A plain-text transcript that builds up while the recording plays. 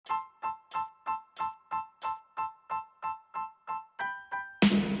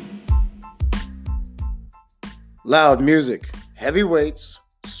Loud music, heavy weights,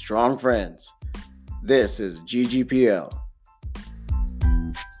 strong friends. This is GGPL.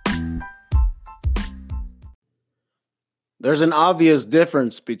 There's an obvious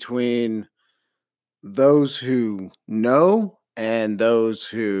difference between those who know and those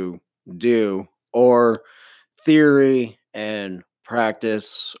who do, or theory and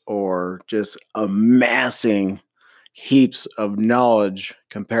practice, or just amassing heaps of knowledge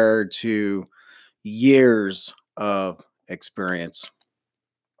compared to years of experience.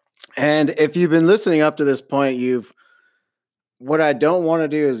 And if you've been listening up to this point, what I don't want to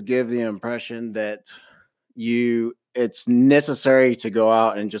do is give the impression that it's necessary to go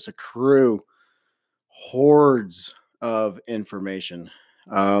out and just accrue hordes of information.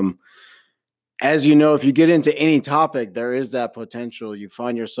 Um, as you know, if you get into any topic, there is that potential. You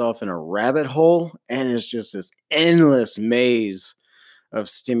find yourself in a rabbit hole, and it's just this endless maze of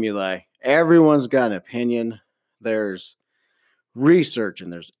stimuli. Everyone's got an opinion. There's research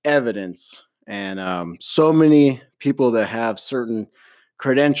and there's evidence, and so many people that have certain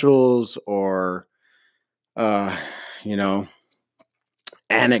credentials or, uh, you know,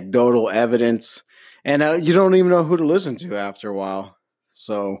 anecdotal evidence, and you don't even know who to listen to after a while.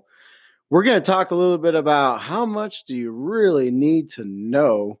 So we're going to talk a little bit about how much do you really need to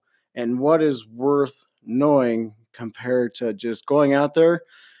know and what is worth knowing compared to just going out there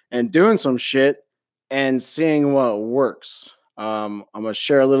and doing some shit and seeing what works. I'm going to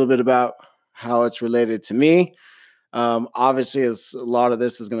share a little bit about how it's related to me. Obviously, a lot of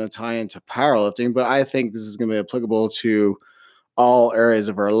this is going to tie into powerlifting, but I think this is going to be applicable to all areas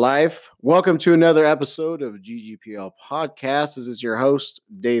of our life. Welcome to another episode of GGPL Podcast. This is your host,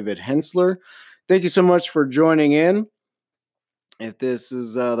 David Hensler. Thank you so much for joining in. If this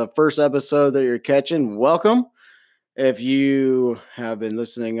is the first episode that you're catching, welcome. If you have been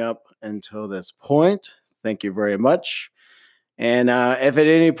listening up until this point, thank you very much. And if at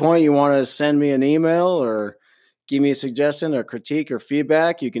any point you want to send me an email or give me a suggestion or critique or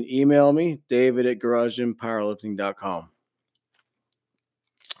feedback, you can email me, david@garagegympowerlifting.com.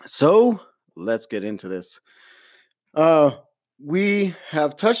 So let's get into this. We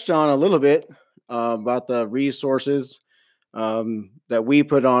have touched on a little bit about the resources that we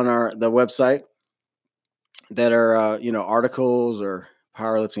put on the website that are, articles or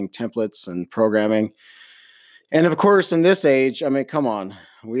powerlifting templates and programming. And of course, in this age, I mean, come on,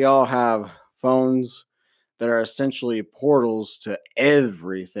 we all have phones that are essentially portals to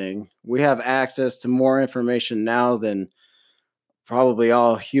everything. We have access to more information now than probably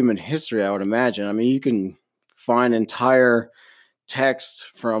all human history, I would imagine. I mean, you can find entire text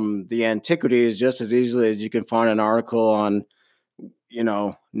from the antiquities just as easily as you can find an article on,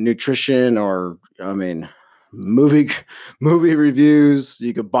 nutrition or, movie reviews.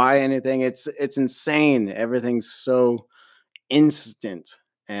 You could buy anything. It's insane. Everything's so instant.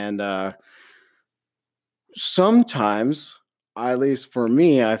 And sometimes, at least for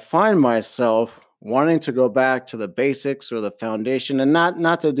me, I find myself wanting to go back to the basics or the foundation, and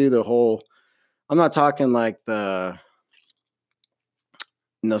not to do the whole, I'm not talking like the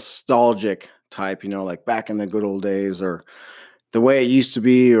nostalgic type, like back in the good old days or the way it used to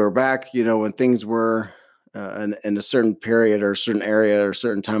be, or back, when things were in a certain period or a certain area or a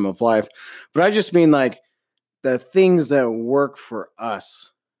certain time of life. But I just mean like the things that work for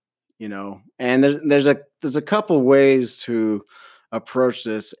us, and there's a couple ways to approach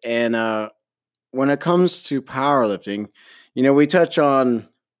this. And when it comes to powerlifting, we touch on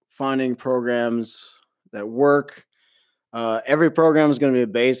finding programs that work. Every program is going to be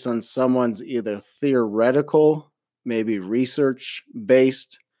based on someone's either theoretical, maybe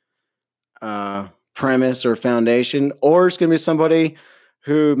research-based premise or foundation, or it's going to be somebody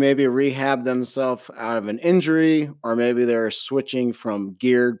who maybe rehabbed themselves out of an injury, or maybe they're switching from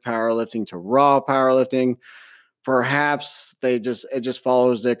geared powerlifting to raw powerlifting. Perhaps it just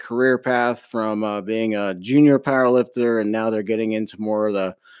follows their career path from being a junior powerlifter, and now they're getting into more of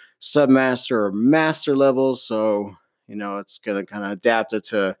the submaster or master levels. So, it's going to kind of adapt it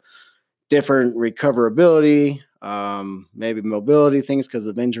to different recoverability, maybe mobility things because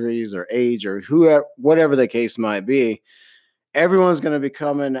of injuries or age or whatever the case might be. Everyone's going to be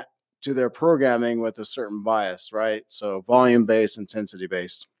coming to their programming with a certain bias, right? So volume-based,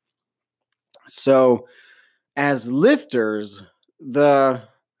 intensity-based. So as lifters, there's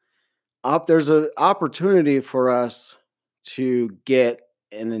an opportunity for us to get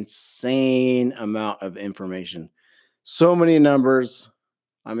an insane amount of information. So many numbers.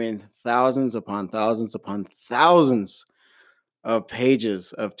 I mean, thousands upon thousands upon thousands of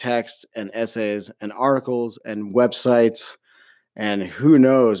pages of text and essays and articles and websites And who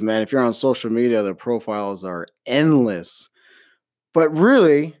knows, man, if you're on social media, the profiles are endless. But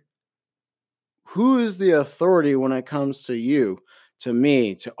really, who is the authority when it comes to you, to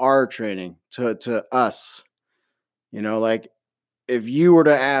me, to our training, to us? Like if you were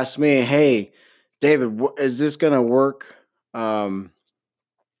to ask me, hey, David, is this going to work? Um,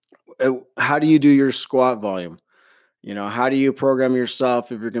 how do you do your squat volume? How do you program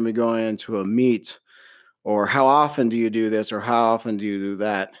yourself if you're going to be going into a meet? Or how often do you do this? Or how often do you do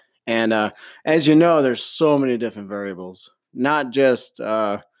that? And as you know, there's so many different variables, not just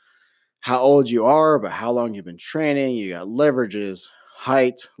how old you are, but how long you've been training. You got leverages,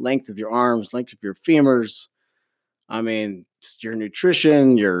 height, length of your arms, length of your femurs. I mean, your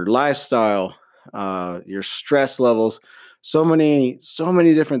nutrition, your lifestyle, your stress levels. So many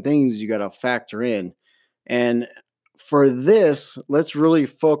different things you got to factor in. And for this, let's really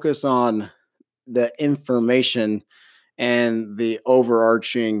focus on the information and the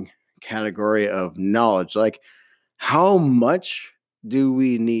overarching category of knowledge. Like, how much do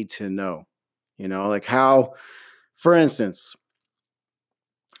we need to know? Like how, for instance,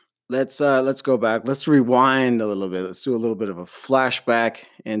 let's go back. Let's rewind a little bit. Let's do a little bit of a flashback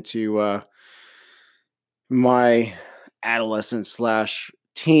into my adolescent slash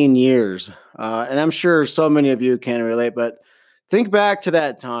teen years. And I'm sure so many of you can relate, but think back to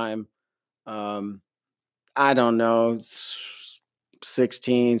that time. Um, I don't know,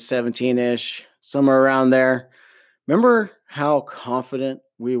 16, 17 ish, somewhere around there. Remember how confident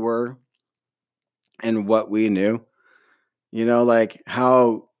we were in what we knew? Like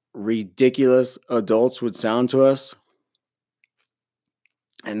how ridiculous adults would sound to us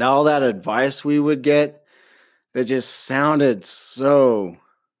and all that advice we would get that just sounded so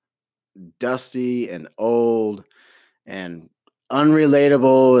dusty and old and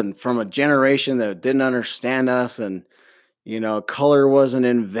unrelatable and from a generation that didn't understand us. And color wasn't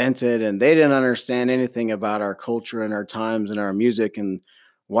invented and they didn't understand anything about our culture and our times and our music and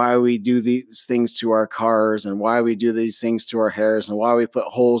why we do these things to our cars and why we do these things to our hairs and why we put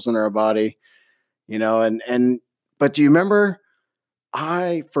holes in our body, and but do you remember,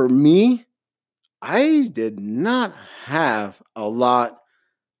 for me, I did not have a lot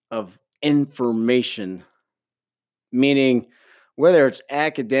of information, meaning whether it's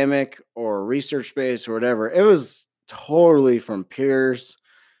academic or research based or whatever, it was totally from peers.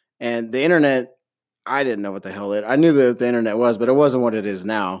 And the internet, I didn't know what the hell I knew that the internet was, but it wasn't what it is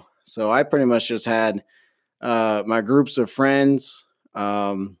now. So I pretty much just had my groups of friends,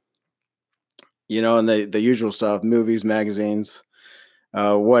 and the usual stuff, movies, magazines,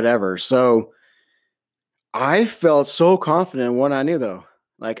 whatever. So I felt so confident in what I knew, though.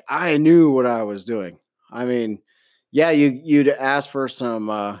 Like I knew what I was doing. I mean, yeah, you'd ask for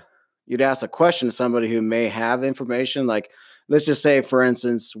some, you'd ask a question to somebody who may have information. Like, let's just say, for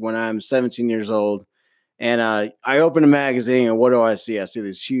instance, when I'm 17 years old, and I open a magazine, and what do I see? I see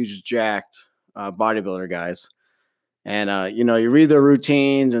these huge, jacked bodybuilder guys, and you read their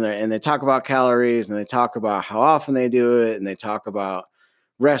routines, and they talk about calories, and they talk about how often they do it, and they talk about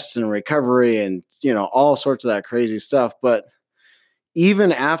rest and recovery, and all sorts of that crazy stuff. But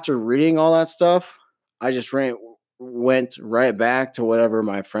even after reading all that stuff, I just went right back to whatever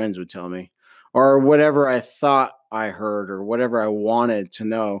my friends would tell me or whatever I thought I heard or whatever I wanted to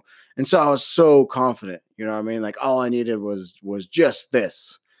know. And so I was so confident, you know what I mean? Like all I needed was just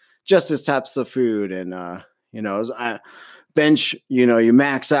this types of food. And it was, bench, you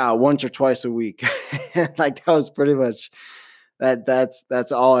max out once or twice a week. Like that was pretty much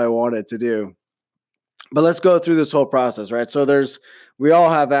that's all I wanted to do. But let's go through this whole process, right? So we all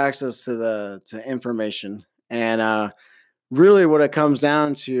have access to information, and really, what it comes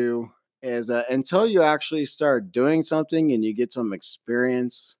down to is until you actually start doing something and you get some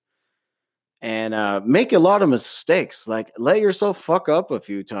experience and make a lot of mistakes, like let yourself fuck up a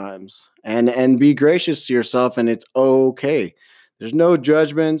few times, and be gracious to yourself, and it's okay. There's no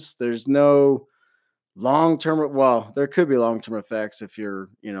judgments. There's no long term. Well, there could be long term effects if you're,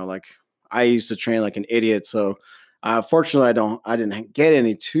 like I used to train like an idiot. So, fortunately, I didn't get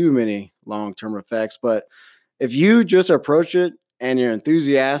any too many long term effects. But if you just approach it and you're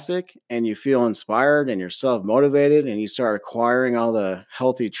enthusiastic and you feel inspired and you're self motivated and you start acquiring all the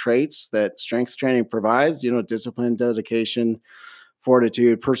healthy traits that strength training provides, discipline, dedication,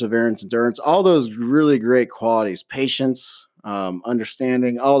 fortitude, perseverance, endurance, all those really great qualities, patience,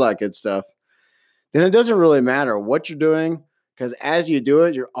 understanding, all that good stuff, then it doesn't really matter what you're doing because as you do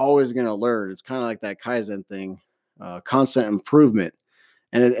it, you're always going to learn. It's kind of like that Kaizen thing, constant improvement.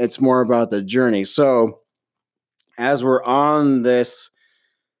 And it's more about the journey. So as we're on this,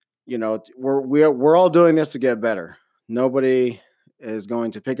 we're all doing this to get better. Nobody is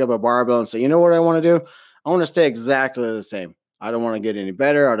going to pick up a barbell and say, you know what I want to do? I want to stay exactly the same. I don't want to get any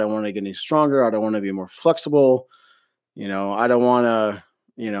better. I don't want to get any stronger. I don't want to be more flexible. I don't want to,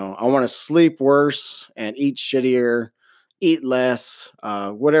 I want to sleep worse and eat shittier, eat less,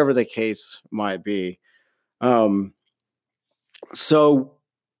 whatever the case might be. So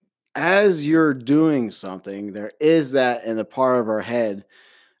as you're doing something, there is that in the part of our head.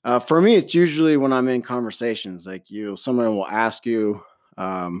 For me, it's usually when I'm in conversations, like someone will ask you,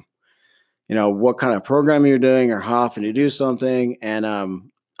 um, what kind of program you're doing or how often you do something. And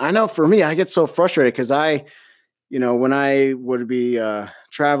I know for me, I get so frustrated because when I would be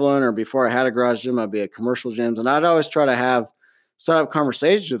traveling or before I had a garage gym, I'd be at commercial gyms, and I'd always try to set up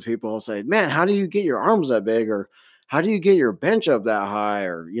conversations with people. I'll say, "Man, how do you get your arms that big?" Or "How do you get your bench up that high?"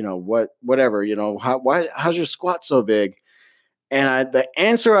 Or whatever. How's your squat so big? And the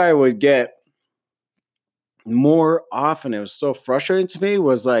answer I would get more often, it was so frustrating to me,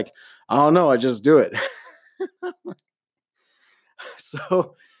 was like, "I don't know, I just do it."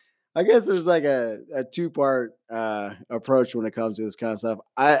 So I guess there's like a two-part approach when it comes to this kind of stuff.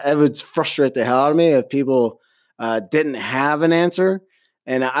 It would frustrate the hell out of me if people didn't have an answer,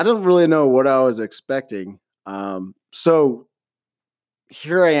 and I don't really know what I was expecting. So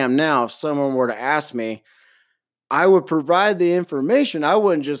here I am now. If someone were to ask me, I would provide the information. I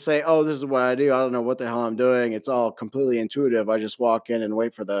wouldn't just say, "Oh, this is what I do. I don't know what the hell I'm doing. It's all completely intuitive. I just walk in and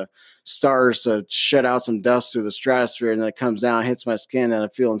wait for the stars to shed out some dust through the stratosphere, and then it comes down, hits my skin, and I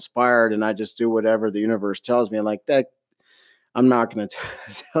feel inspired, and I just do whatever the universe tells me." Like that, I'm not going to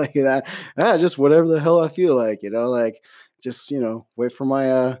tell you that. Just whatever the hell I feel like, like just wait for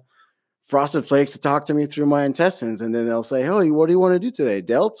my frosted flakes to talk to me through my intestines, and then they'll say, "Oh, what do you want to do today?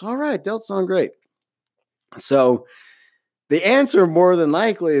 Delts? All right, delts sound great." So the answer more than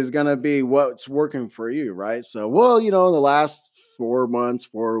likely is going to be what's working for you, right? So, well, the last 4 months,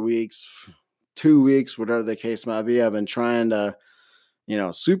 4 weeks, 2 weeks, whatever the case might be, I've been trying to,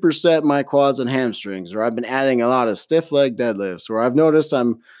 superset my quads and hamstrings, or I've been adding a lot of stiff leg deadlifts, or I've noticed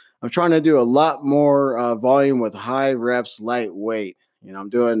I'm trying to do a lot more volume with high reps, light weight. I'm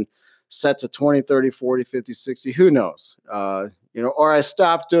doing sets of 20, 30, 40, 50, 60, who knows? Or I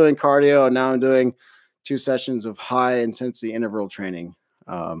stopped doing cardio and now I'm doing 2 sessions of high intensity interval training.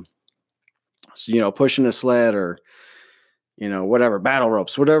 Um, so, pushing a sled or, whatever, battle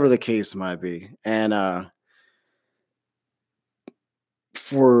ropes, whatever the case might be. And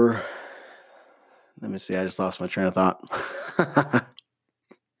for, let me see, I just lost my train of thought.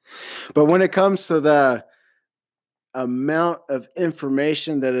 But when it comes to the amount of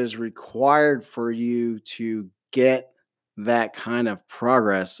information that is required for you to get that kind of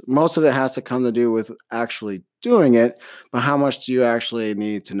progress, most of it has to come to do with actually doing it, but how much do you actually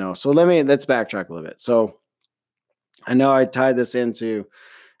need to know? So let's backtrack a little bit. So I know I tied this into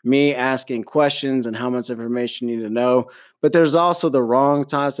me asking questions and how much information you need to know, but there's also the wrong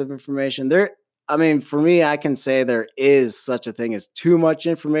types of information. For me, I can say there is such a thing as too much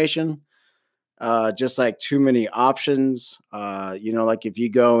information, just like too many options. Like if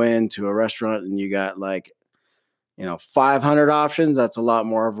you go into a restaurant and you got 500 options, that's a lot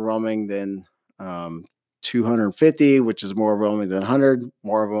more overwhelming than 250, which is more overwhelming than 100,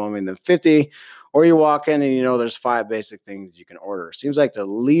 more overwhelming than 50. Or you walk in and there's 5 basic things you can order. Seems like the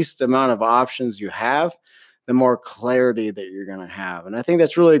least amount of options you have, the more clarity that you're going to have. And I think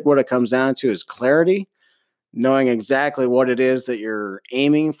that's really what it comes down to, is clarity, knowing exactly what it is that you're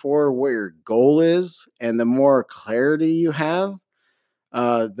aiming for, what your goal is. And the more clarity you have,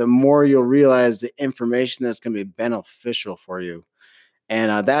 the more you'll realize the information that's going to be beneficial for you.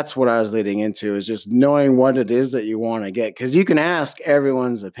 And that's what I was leading into, is just knowing what it is that you want to get. Because you can ask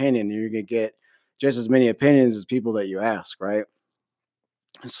everyone's opinion, and you're going to get just as many opinions as people that you ask, right?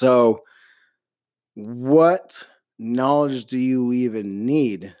 So what knowledge do you even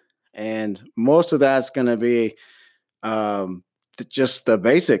need? And most of that's going to be just the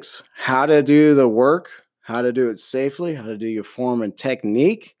basics: how to do the work, how to do it safely, how to do your form and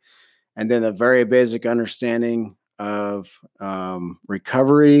technique, and then a very basic understanding of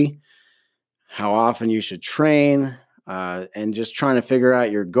recovery, how often you should train, and just trying to figure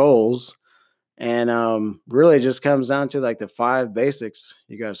out your goals. And really just comes down to like the 5 basics.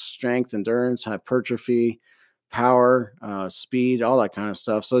 You got strength, endurance, hypertrophy, power, speed, all that kind of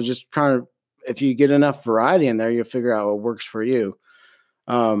stuff. So just kind of, if you get enough variety in there, you'll figure out what works for you.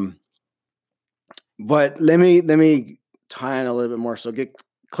 Um, but let me tie in a little bit more. So get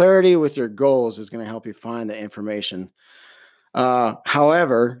clarity with your goals is going to help you find the information.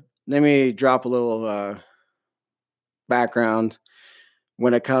 However, let me drop a little background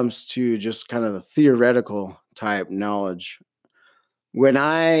when it comes to just kind of the theoretical type knowledge. When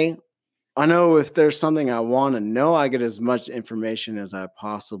I know if there's something I want to know, I get as much information as I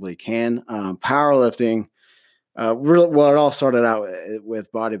possibly can. Powerlifting, really, well, it all started out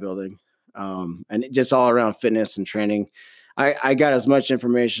with bodybuilding, and just all around fitness and training. I got as much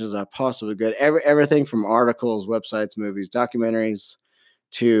information as I possibly could. Everything from articles, websites, movies, documentaries,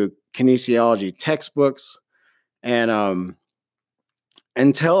 to kinesiology textbooks, and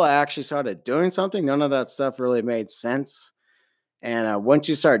until I actually started doing something, none of that stuff really made sense. And once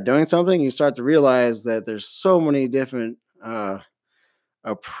you start doing something, you start to realize that there's so many different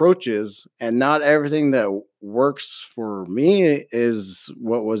approaches, and not everything that works for me is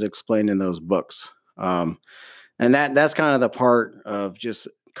what was explained in those books. And that's kind of the part of just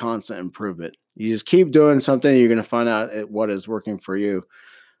constant improvement. You just keep doing something, you're going to find out what is working for you.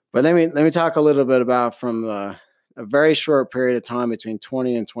 But let me talk a little bit about from a very short period of time between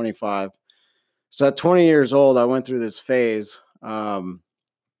 20 and 25. So at 20 years old, I went through this phase. I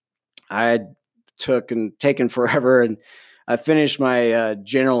had taken forever, and I finished my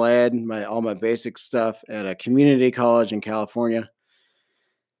general ed, all my basic stuff at a community college in California,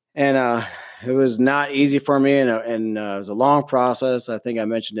 and it was not easy for me, and it was a long process. I think I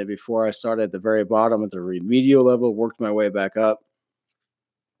mentioned it before. I started at the very bottom at the remedial level, worked my way back up,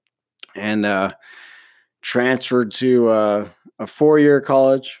 and transferred to a 4-year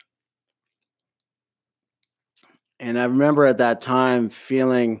college. And I remember at that time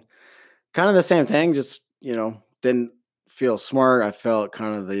feeling kind of the same thing, just, didn't feel smart. I felt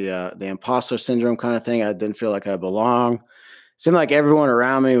kind of the imposter syndrome kind of thing. I didn't feel like I belong. Seemed like everyone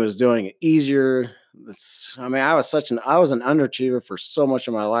around me was doing it easier. I was an underachiever for so much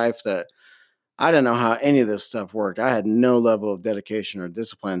of my life that I didn't know how any of this stuff worked. I had no level of dedication or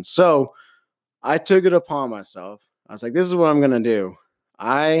discipline. So I took it upon myself. I was like, this is what I'm going to do.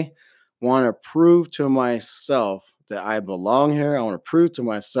 I want to prove to myself that I belong here. I want to prove to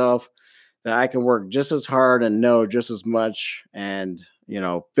myself that I can work just as hard and know just as much, and,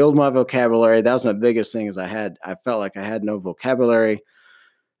 build my vocabulary. That was my biggest thing, is I felt like I had no vocabulary.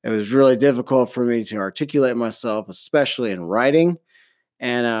 It was really difficult for me to articulate myself, especially in writing.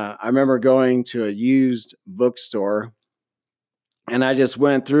 And I remember going to a used bookstore, and I just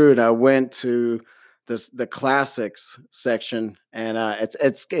went through, and I went to the classics section, and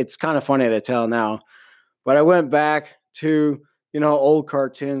it's kind of funny to tell now, but I went back to old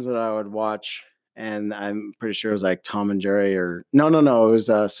cartoons that I would watch, and I'm pretty sure it was like Tom and Jerry, or no, it was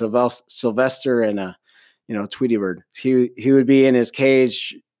Sylvester and Tweety Bird. He would be in his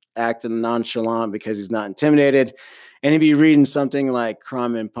cage acting nonchalant because he's not intimidated, and he'd be reading something like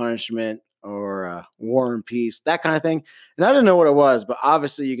Crime and Punishment or War and Peace, that kind of thing. And I didn't know what it was, but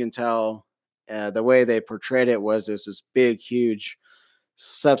obviously you can tell the way they portrayed it was this big, huge,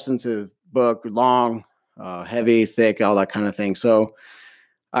 substantive book, long, heavy, thick, all that kind of thing. So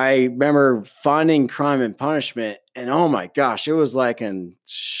I remember finding Crime and Punishment, and oh my gosh, it was like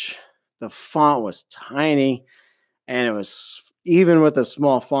the font was tiny, and it was, even with a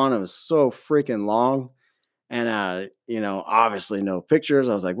small font, it was so freaking long. And obviously no pictures.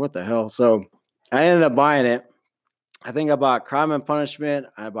 I was like, what the hell? So I ended up buying it. I think I bought Crime and Punishment.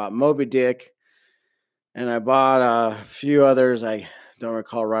 I bought Moby Dick, and I bought a few others. I don't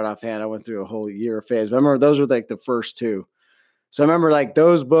recall right offhand. I went through a whole year phase, but I remember those were like the first two. So I remember like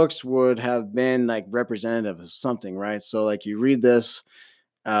those books would have been like representative of something, right? So like you read this,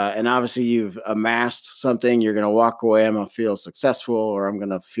 and obviously you've amassed something. You're going to walk away. I'm going to feel successful, or I'm going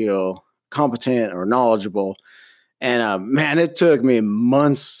to feel competent or knowledgeable. And man, it took me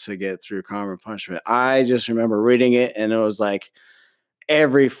months to get through Crime and Punishment. I just remember reading it, and it was like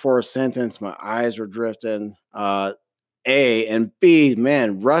every fourth sentence, my eyes were drifting. A and B,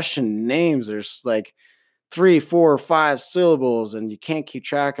 man, Russian names. There's like 3, 4, 5 syllables, and you can't keep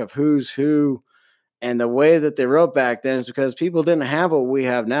track of who's who. And the way that they wrote back then is because people didn't have what we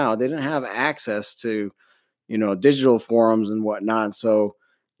have now. They didn't have access to, digital forums and whatnot. So,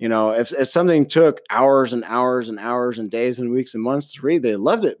 if something took hours and hours and hours and days and weeks and months to read, they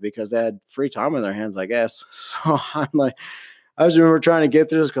loved it because they had free time in their hands, I guess. So I'm like, I just remember trying to get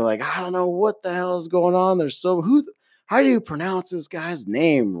through this, like, I don't know what the hell is going on. How do you pronounce this guy's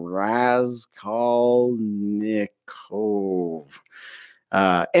name? Raskolnikov.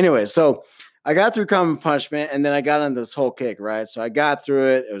 Anyway, so I got through Common Punishment, and then I got on this whole kick, right? So I got through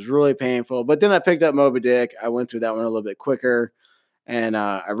it. It was really painful. But then I picked up Moby Dick. I went through that one a little bit quicker, and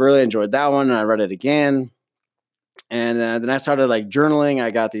I really enjoyed that one, and I read it again. And then I started like journaling.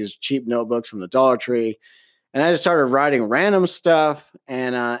 I got these cheap notebooks from the Dollar Tree, and I just started writing random stuff,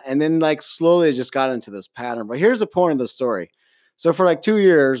 and then like slowly just got into this pattern. But here's the point of the story. So for like 2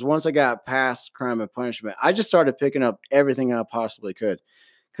 years, once I got past Crime and Punishment, I just started picking up everything I possibly could.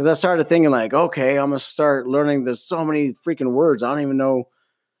 Because I started thinking like, okay, I'm gonna start learning. There's so many freaking words. I don't even know,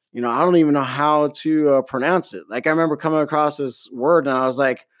 I don't even know how to pronounce it. Like I remember coming across this word and I was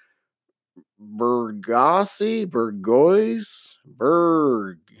like, Burgoyes,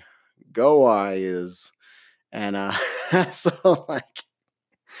 Burgoyes, and so like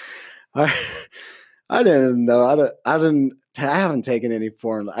I I didn't know. I haven't taken any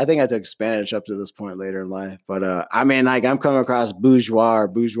foreign. I think I took Spanish up to this point later in life. But I mean, like I'm coming across bourgeois or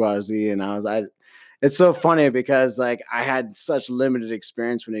bourgeoisie, and I. It's so funny because like I had such limited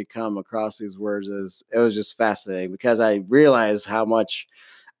experience when you come across these words. It was just fascinating because I realized how much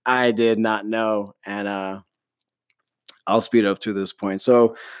I did not know, and I'll speed up to this point.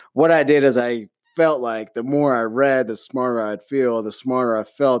 So what I did is I felt like the more I read, the smarter I'd feel. The smarter I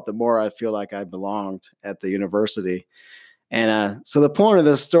felt, the more I feel like I belonged at the university. And so the point of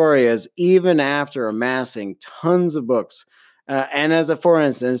this story is even after amassing tons of books, and as a for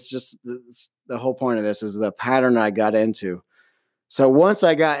instance, just the whole point of this is the pattern I got into. So once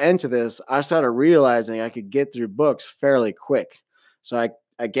I got into this, I started realizing I could get through books fairly quick. So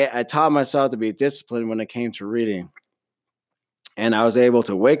I taught myself to be disciplined when it came to reading, and I was able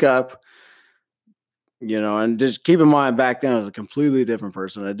to wake up, and just keep in mind back then I was a completely different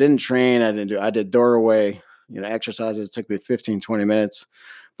person. I didn't train. I did doorway, exercises. It took me 15, 20 minutes,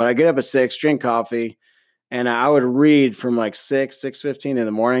 but I get up at 6, drink coffee, and I would read from like 6:15 in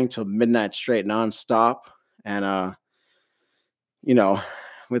the morning till midnight straight nonstop. And, you know,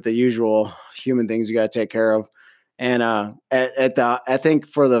 with the usual human things you got to take care of. And, I think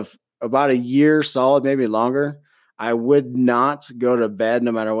for about a year solid, maybe longer, I would not go to bed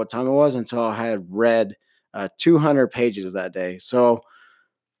no matter what time it was until I had read 200 pages that day. So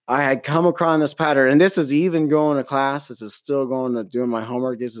I had come across this pattern, and this is even going to class. This is still going to doing my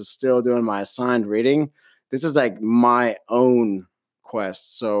homework. This is still doing my assigned reading. This is like my own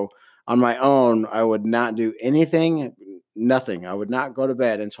quest. So on my own, I would not do anything, nothing. I would not go to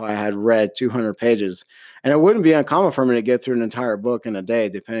bed until I had read 200 pages, and it wouldn't be uncommon for me to get through an entire book in a day,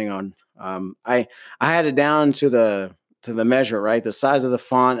 depending on. I had it down to the measure, right? The size of the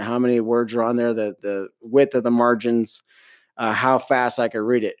font, how many words are on there, the width of the margins, how fast I could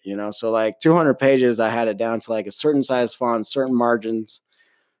read it, So like 200 pages, I had it down to like a certain size font, certain margins,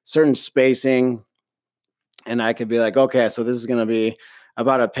 certain spacing, and I could be like, okay, so this is going to be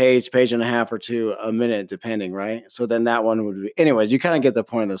about a page, page and a half or two a minute, depending, right? So then that one would be, anyways, you kind of get the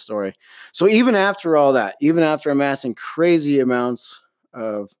point of the story. So even after all that, even after amassing crazy amounts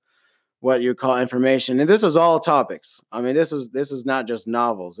of what you call information, and this was all topics. I mean, this is not just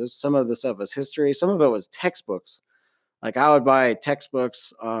novels. Some of the stuff was history, some of it was textbooks. Like I would buy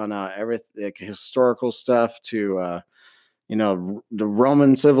textbooks on everything, like historical stuff to the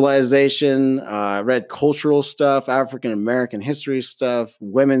Roman civilization. I read cultural stuff, African American history stuff,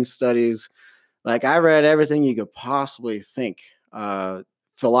 women's studies. Like I read everything you could possibly think.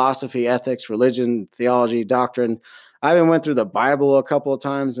 Philosophy, ethics, religion, theology, doctrine. I even went through the Bible a couple of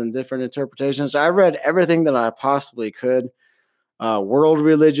times in different interpretations. I read everything that I possibly could. World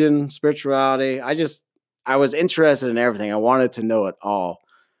religion, spirituality. I was interested in everything. I wanted to know it all.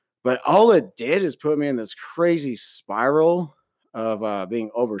 But all it did is put me in this crazy spiral of being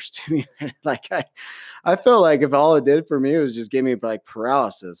overstimulated. I felt like if all it did for me was just give me like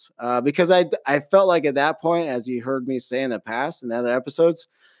paralysis, because I felt like at that point, as you heard me say in the past in other episodes,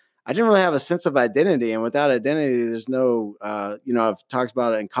 I didn't really have a sense of identity, and without identity, there's no, I've talked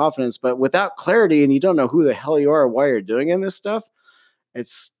about it in confidence, but without clarity, and you don't know who the hell you are, or why you're doing in this stuff,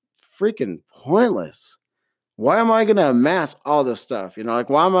 it's freaking pointless. Why am I going to amass all this stuff? Like,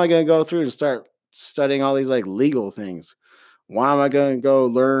 why am I going to go through and start studying all these like legal things? Why am I going to go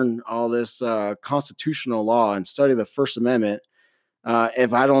learn all this constitutional law and study the First Amendment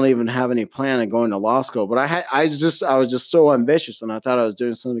if I don't even have any plan of going to law school? But I was just so ambitious, and I thought I was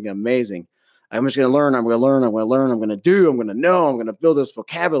doing something amazing. I'm just going to learn. I'm going to learn. I'm going to learn. I'm going to do. I'm going to know. I'm going to build this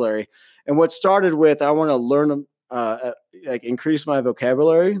vocabulary. And what started with I want to learn, like increase my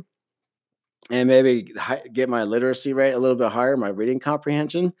vocabulary and maybe get my literacy rate a little bit higher, my reading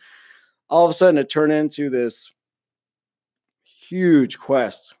comprehension. All of a sudden, it turned into this huge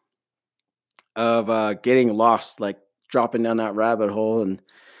quest of getting lost, like dropping down that rabbit hole. And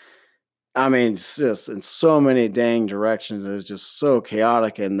I mean, it's just in so many dang directions. It's just so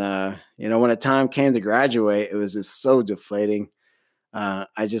chaotic. And, when the time came to graduate, it was just so deflating.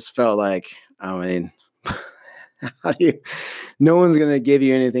 I just felt like, I mean, How do you no one's gonna give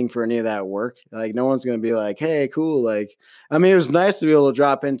you anything for any of that work. Like, no one's gonna be like, "Hey, cool." Like, I mean, it was nice to be able to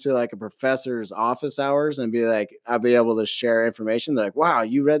drop into like a professor's office hours and be like, I'll be able to share information. They're like, "Wow,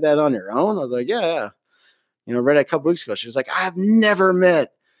 you read that on your own?" I was like, "Yeah, yeah." Read it a couple weeks ago. She's like, "I've never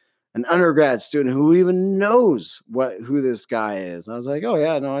met an undergrad student who even knows who this guy is." I was like, "Oh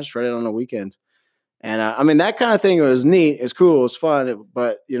yeah, no, I just read it on a weekend." And I mean, that kind of thing was neat. It's cool. It's fun.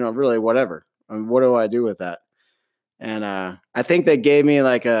 But really, whatever. I mean, what do I do with that? And I think they gave me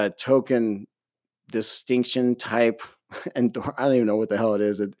like a token distinction type. And I don't even know what the hell it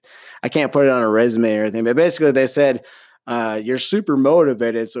is. I can't put it on a resume or anything. But basically, they said, you're super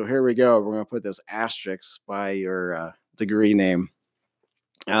motivated. So here we go. We're going to put this asterisk by your degree name.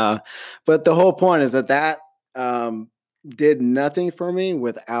 But the whole point is that did nothing for me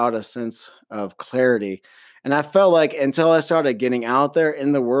without a sense of clarity. And I felt like until I started getting out there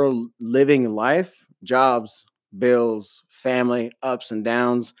in the world, living life, jobs, bills, family, ups and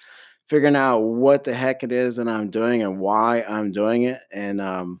downs, figuring out what the heck it is that I'm doing and why I'm doing it. And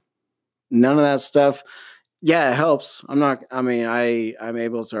none of that stuff, yeah, it helps. I'm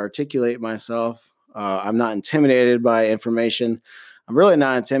able to articulate myself. I'm not intimidated by information. I'm really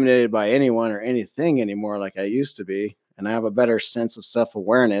not intimidated by anyone or anything anymore like I used to be. And I have a better sense of self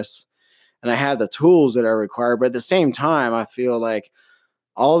awareness and I have the tools that are required. But at the same time, I feel like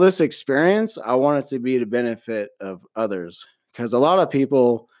all this experience, I want it to be to benefit of others. Because a lot of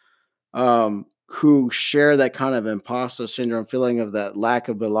people who share that kind of imposter syndrome feeling of that lack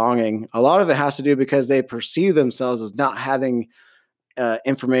of belonging, a lot of it has to do because they perceive themselves as not having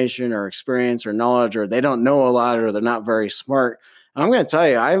information or experience or knowledge, or they don't know a lot, or they're not very smart. And I'm going to tell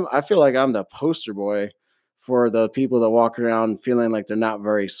you, I feel like I'm the poster boy for the people that walk around feeling like they're not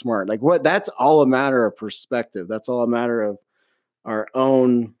very smart. Like, what? That's all a matter of perspective. That's all a matter of our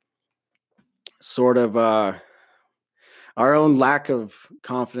own sort of our own lack of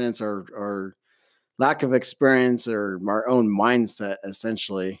confidence or lack of experience or our own mindset,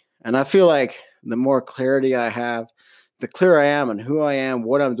 essentially. And I feel like the more clarity I have, the clearer I am and who I am,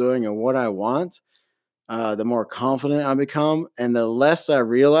 what I'm doing, and what I want, the more confident I become. And the less I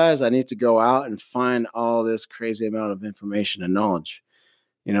realize I need to go out and find all this crazy amount of information and knowledge.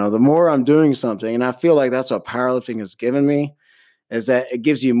 The more I'm doing something, and I feel like that's what powerlifting has given me, is that it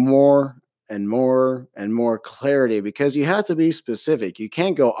gives you more and more and more clarity because you have to be specific. You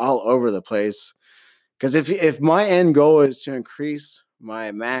can't go all over the place. Because if my end goal is to increase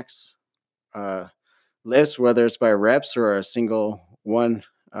my max uh, lifts, whether it's by reps or a single one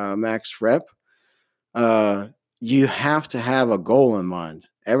max rep, uh, you have to have a goal in mind.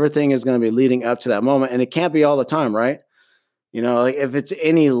 Everything is going to be leading up to that moment, and it can't be all the time, right? Like if it's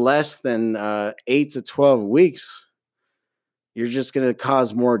any less than 8 to 12 weeks, you're just going to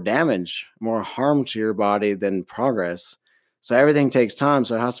cause more damage, more harm to your body than progress. So everything takes time.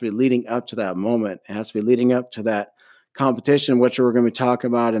 So it has to be leading up to that moment. It has to be leading up to that competition, which we're going to be talking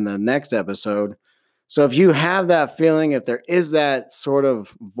about in the next episode. So if you have that feeling, if there is that sort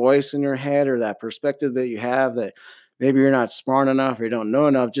of voice in your head or that perspective that you have that maybe you're not smart enough or you don't know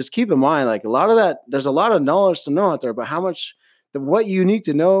enough, just keep in mind, like a lot of that, there's a lot of knowledge to know out there, but what you need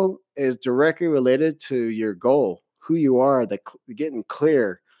to know is directly related to your goal, who you are, getting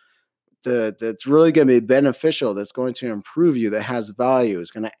clear, that's really going to be beneficial, that's going to improve you, that has value,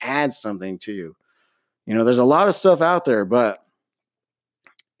 is going to add something to you. There's a lot of stuff out there, but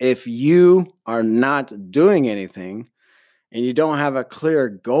if you are not doing anything and you don't have a clear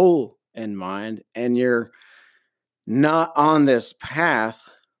goal in mind and you're not on this path,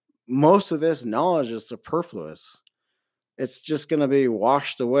 most of this knowledge is superfluous. It's just going to be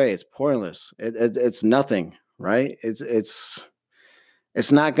washed away. It's pointless. It's nothing, right? It's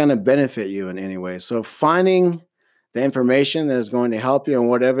not going to benefit you in any way. So finding the information that is going to help you in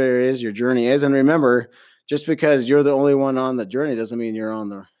whatever it is your journey is, and remember, just because you're the only one on the journey doesn't mean you're in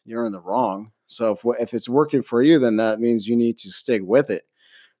the wrong. So if it's working for you, then that means you need to stick with it.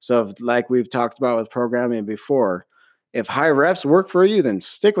 So like we've talked about with programming before, if high reps work for you, then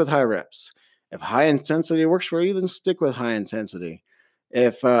stick with high reps. If high intensity works for you, then stick with high intensity.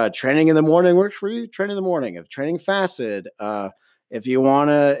 If training in the morning works for you, train in the morning. If training fasted, if you want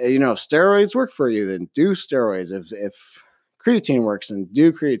to, if steroids work for you, then do steroids. If creatine works, then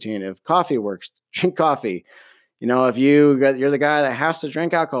do creatine. If coffee works, drink coffee. If you're the guy that has to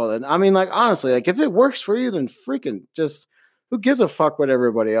drink alcohol, then I mean, like honestly, like if it works for you, then freaking just who gives a fuck what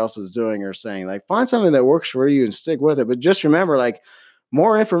everybody else is doing or saying? Like find something that works for you and stick with it. But just remember, like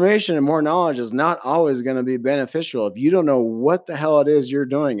more information and more knowledge is not always going to be beneficial if you don't know what the hell it is you're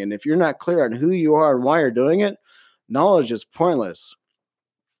doing. And if you're not clear on who you are and why you're doing it, knowledge is pointless.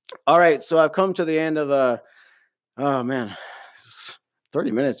 All right. So I've come to the end of Oh man,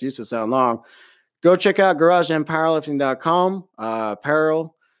 30 minutes used to sound long. Go check out garageandpowerlifting.com.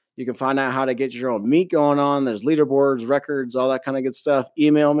 Apparel. You can find out how to get your own meet going on. There's leaderboards, records, all that kind of good stuff.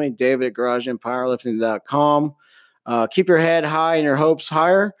 Email me, David at garageandpowerlifting.com. Keep your head high and your hopes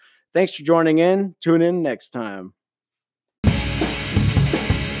higher. Thanks for joining in. Tune in next time.